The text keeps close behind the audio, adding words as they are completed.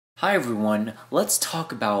Hi everyone, let's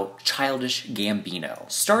talk about Childish Gambino.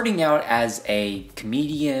 Starting out as a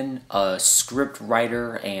comedian, a script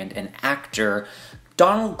writer, and an actor,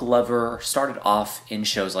 Donald Glover started off in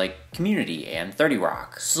shows like Community and 30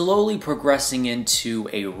 Rock, slowly progressing into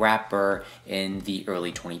a rapper in the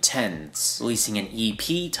early 2010s, releasing an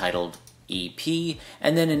EP titled EP,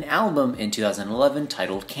 and then an album in 2011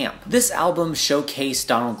 titled Camp. This album showcased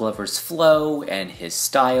Donald Glover's flow and his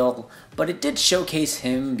style, but it did showcase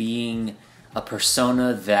him being a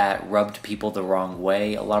persona that rubbed people the wrong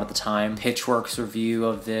way a lot of the time. Pitchfork's review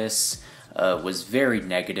of this was very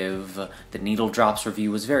negative. The Needle Drops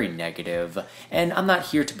review was very negative, and I'm not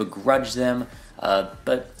here to begrudge them,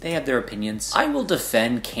 but they have their opinions. I will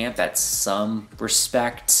defend Camp at some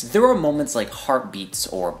respect. There are moments like Heartbeats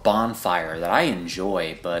or Bonfire that I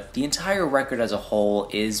enjoy, but the entire record as a whole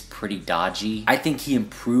is pretty dodgy. I think he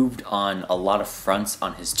improved on a lot of fronts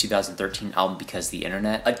on his 2013 album Because the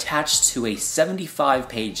Internet, attached to a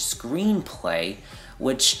 75-page screenplay,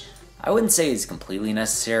 which I wouldn't say is completely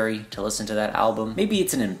necessary to listen to that album. Maybe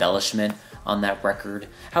it's an embellishment on that record.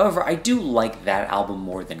 However, I do like that album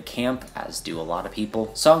more than Camp, as do a lot of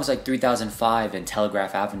people. Songs like 3005 and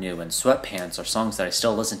Telegraph Avenue and Sweatpants are songs that I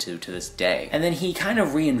still listen to this day. And then he kind of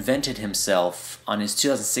reinvented himself on his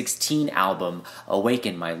 2016 album,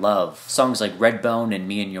 Awaken My Love. Songs like Redbone and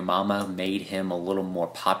Me and Your Mama made him a little more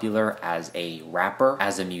popular as a rapper,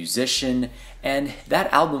 as a musician, and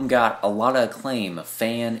that album got a lot of acclaim,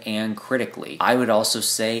 fan and critically. I would also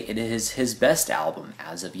say it is his best album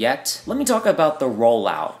as of yet. Let me talk about the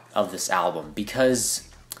rollout of this album, because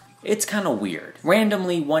it's kind of weird.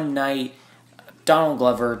 Randomly one night, Donald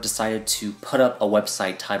Glover decided to put up a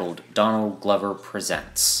website titled Donald Glover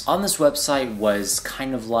Presents. On this website was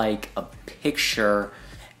kind of like a picture,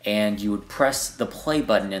 and you would press the play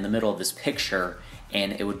button in the middle of this picture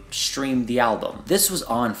and it would stream the album. This was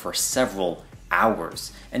on for several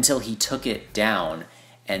hours until he took it down,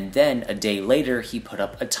 and then a day later he put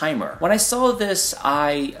up a timer. When I saw this,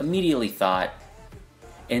 I immediately thought,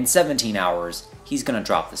 in 17 hours, he's gonna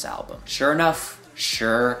drop this album. Sure enough,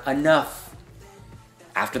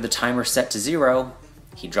 after the timer set to 0,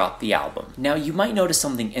 he dropped the album. Now you might notice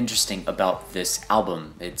something interesting about this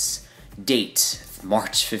album. Its date,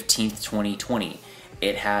 March 15th, 2020.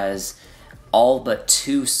 It has all but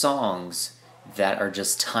 2 songs that are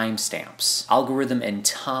just timestamps. Algorithm and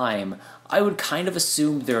Time, I would kind of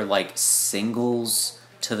assume they're like singles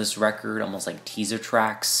to this record, almost like teaser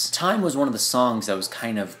tracks. Time was one of the songs that was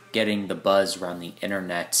kind of getting the buzz around the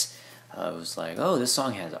internet. It was like, oh, this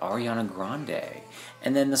song has Ariana Grande.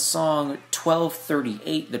 And then the song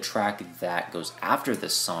 1238, the track that goes after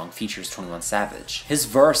this song, features 21 Savage. His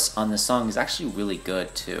verse on this song is actually really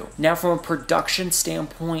good too. Now from a production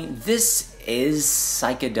standpoint, this is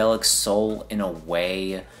psychedelic soul in a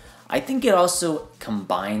way. I think it also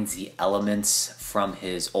combines the elements from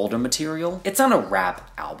his older material. It's not a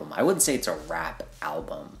rap album. I wouldn't say it's a rap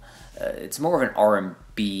album. It's more of an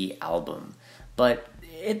R&B album, but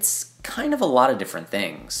it's kind of a lot of different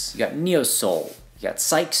things. You got neo soul, you got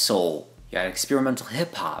psych soul, you got experimental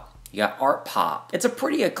hip hop, you got art pop. It's a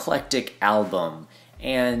pretty eclectic album,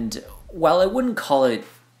 and while I wouldn't call it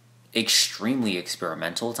extremely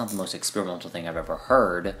experimental, it's not the most experimental thing I've ever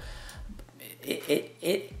heard,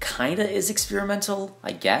 it kinda is experimental,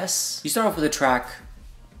 I guess. You start off with a track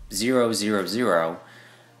 000,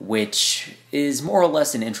 which is more or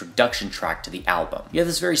less an introduction track to the album. You have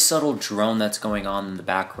this very subtle drone that's going on in the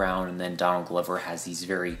background, and then Donald Glover has these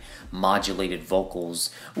very modulated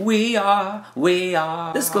vocals. We are.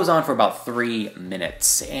 This goes on for about 3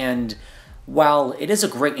 minutes, and while it is a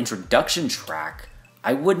great introduction track,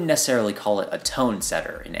 I wouldn't necessarily call it a tone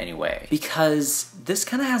setter in any way, because this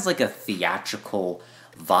kind of has like a theatrical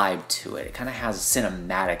vibe to it. It kind of has a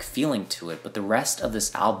cinematic feeling to it, but the rest of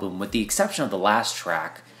this album, with the exception of the last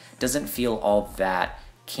track, doesn't feel all that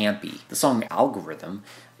campy. The song Algorithm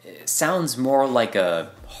sounds more like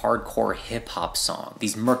a hardcore hip-hop song.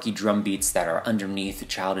 These murky drum beats that are underneath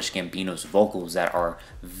Childish Gambino's vocals that are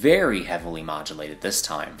very heavily modulated this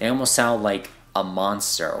time. They almost sound like a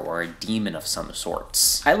monster or a demon of some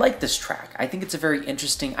sorts. I like this track. I think it's a very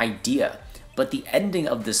interesting idea, but the ending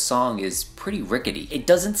of this song is pretty rickety. It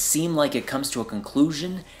doesn't seem like it comes to a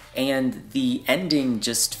conclusion, and the ending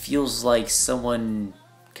just feels like someone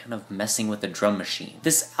kind of messing with a drum machine.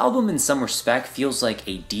 This album in some respect feels like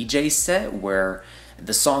a DJ set where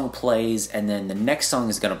the song plays and then the next song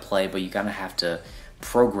is gonna play, but you kind of have to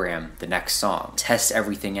program the next song. Test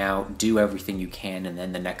everything out, do everything you can, and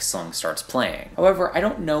then the next song starts playing. However, I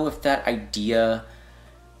don't know if that idea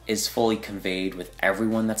is fully conveyed with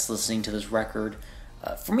everyone that's listening to this record.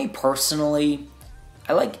 For me personally,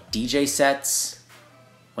 I like DJ sets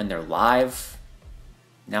when they're live,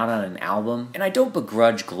 not on an album. And I don't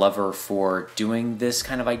begrudge Glover for doing this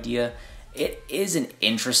kind of idea. It is an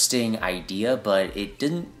interesting idea, but it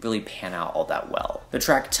didn't really pan out all that well. The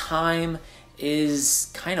track Time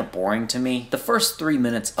is kind of boring to me. The first 3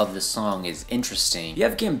 minutes of the song is interesting. You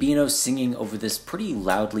have Gambino singing over this pretty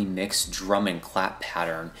loudly mixed drum and clap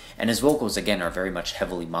pattern, and his vocals again are very much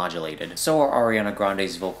heavily modulated. So are Ariana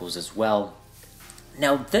Grande's vocals as well.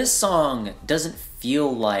 Now this song doesn't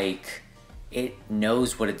feel like it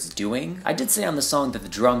knows what it's doing. I did say on the song that the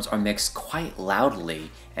drums are mixed quite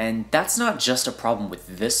loudly, and that's not just a problem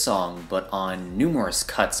with this song, but on numerous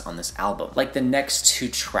cuts on this album. Like the next 2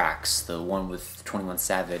 tracks, the one with 21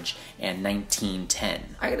 Savage and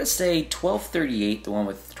 1910. I gotta say, 1238, the one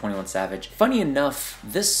with 21 Savage, funny enough,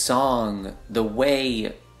 this song, the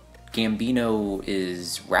way Gambino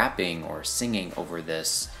is rapping or singing over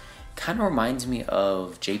this, kind of reminds me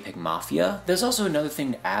of JPEG Mafia. There's also another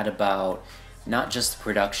thing to add about not just the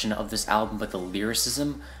production of this album, but the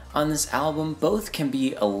lyricism on this album. Both can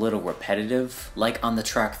be a little repetitive, like on the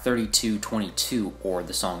track 3222 or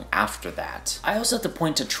the song after that. I also have to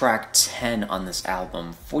point to track 10 on this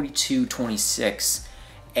album, 4226,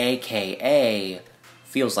 aka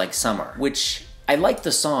Feels Like Summer, which I like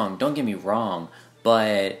the song, don't get me wrong,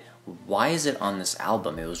 but why is it on this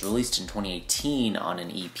album? It was released in 2018 on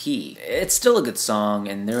an EP. It's still a good song,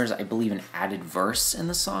 and there's, I believe, an added verse in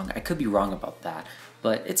the song. I could be wrong about that,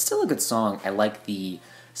 but it's still a good song. I like the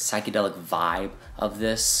psychedelic vibe of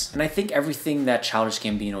this, and I think everything that Childish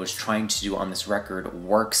Gambino is trying to do on this record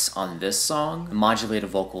works on this song. The modulated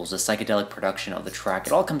vocals, the psychedelic production of the track,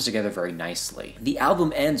 it all comes together very nicely. The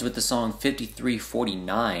album ends with the song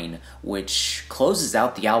 5349, which closes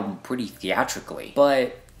out the album pretty theatrically,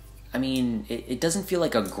 but I mean, it doesn't feel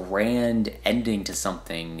like a grand ending to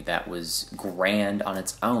something that was grand on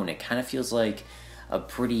its own. It kind of feels like a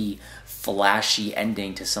pretty flashy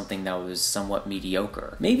ending to something that was somewhat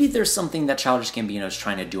mediocre. Maybe there's something that Childish Gambino is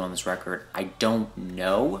trying to do on this record. I don't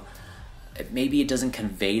know. Maybe it doesn't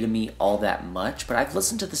convey to me all that much, but I've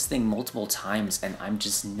listened to this thing multiple times and I'm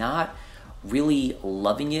just not really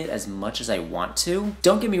loving it as much as I want to.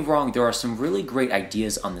 Don't get me wrong, there are some really great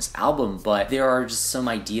ideas on this album, but there are just some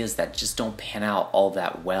ideas that just don't pan out all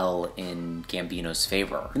that well in Gambino's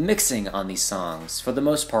favor. The mixing on these songs, for the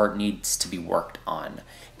most part, needs to be worked on,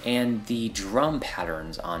 and the drum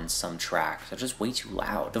patterns on some tracks are just way too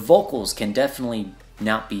loud. The vocals can definitely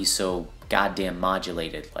not be so goddamn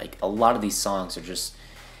modulated. Like, a lot of these songs are just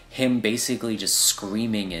him basically just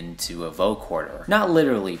screaming into a vocoder. Not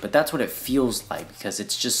literally, but that's what it feels like because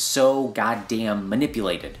it's just so goddamn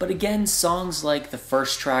manipulated. But again, songs like the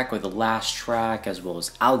first track or the last track, as well as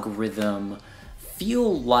ALGORHYTHM,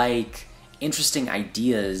 feel like interesting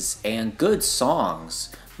ideas and good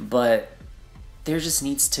songs, but there just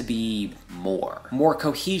needs to be more. More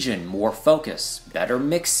cohesion, more focus, better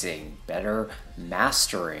mixing, better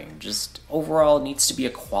mastering. Just overall needs to be a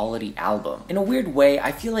quality album. In a weird way,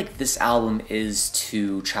 I feel like this album is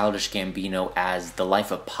to Childish Gambino as The Life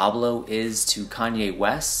of Pablo is to Kanye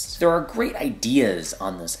West. There are great ideas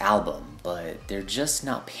on this album, but they're just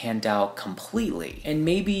not panned out completely. And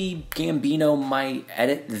maybe Gambino might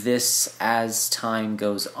edit this as time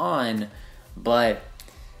goes on, but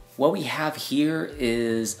what we have here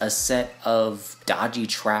is a set of dodgy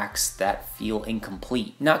tracks that feel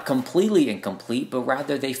incomplete. Not completely incomplete, but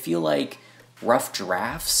rather they feel like rough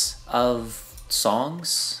drafts of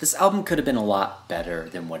songs. This album could have been a lot better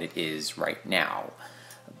than what it is right now.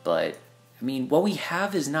 But, I mean, what we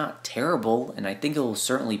have is not terrible, and I think it will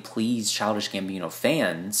certainly please Childish Gambino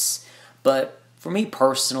fans. But for me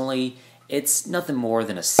personally, it's nothing more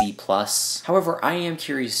than a C+. However, I am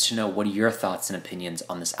curious to know what are your thoughts and opinions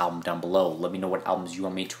on this album down below. Let me know what albums you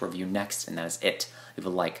want me to review next, and that is it. Leave a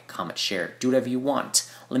like, comment, share, do whatever you want.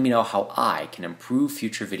 Let me know how I can improve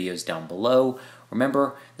future videos down below.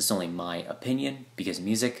 Remember, this is only my opinion because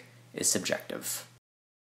music is subjective.